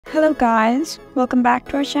Hello guys, welcome back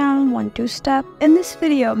to our channel 1-2-Step. In this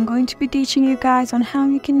video, I'm going to be teaching you guys on how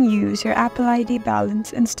you can use your Apple ID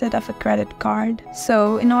balance instead of a credit card.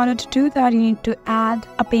 So in order to do that, you need to add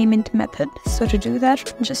a payment method. So to do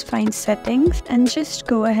that, just find settings and just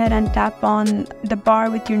go ahead and tap on the bar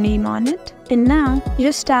with your name on it. And now, you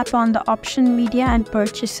just tap on the option media and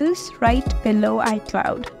purchases right below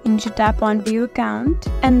iCloud. And you tap on view account.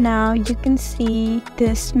 And now you can see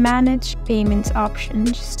this manage payments option.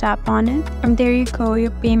 Just tap on it. And there you go,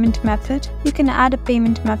 your payment method. You can add a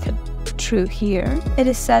payment method through here. It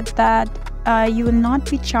is said that you will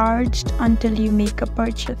not be charged until you make a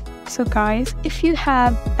purchase. So guys, if you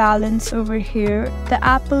have balance over here, the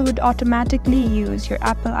Apple would automatically use your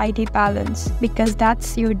Apple ID balance because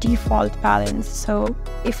that's your default balance. So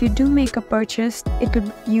if you do make a purchase, it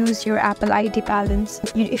would use your Apple ID balance.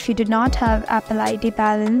 If you do not have Apple ID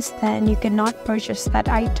balance, then you cannot purchase that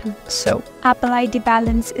item. So Apple ID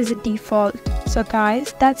balance is a default. So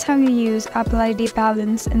guys, that's how you use Apple ID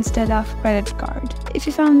balance instead of credit card. If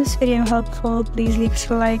you found this video helpful, please leave us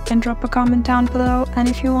a like and drop a comment down below. And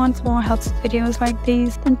if you want more helpful videos like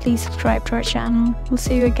these, then please subscribe to our channel. We'll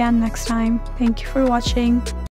see you again next time. Thank you for watching.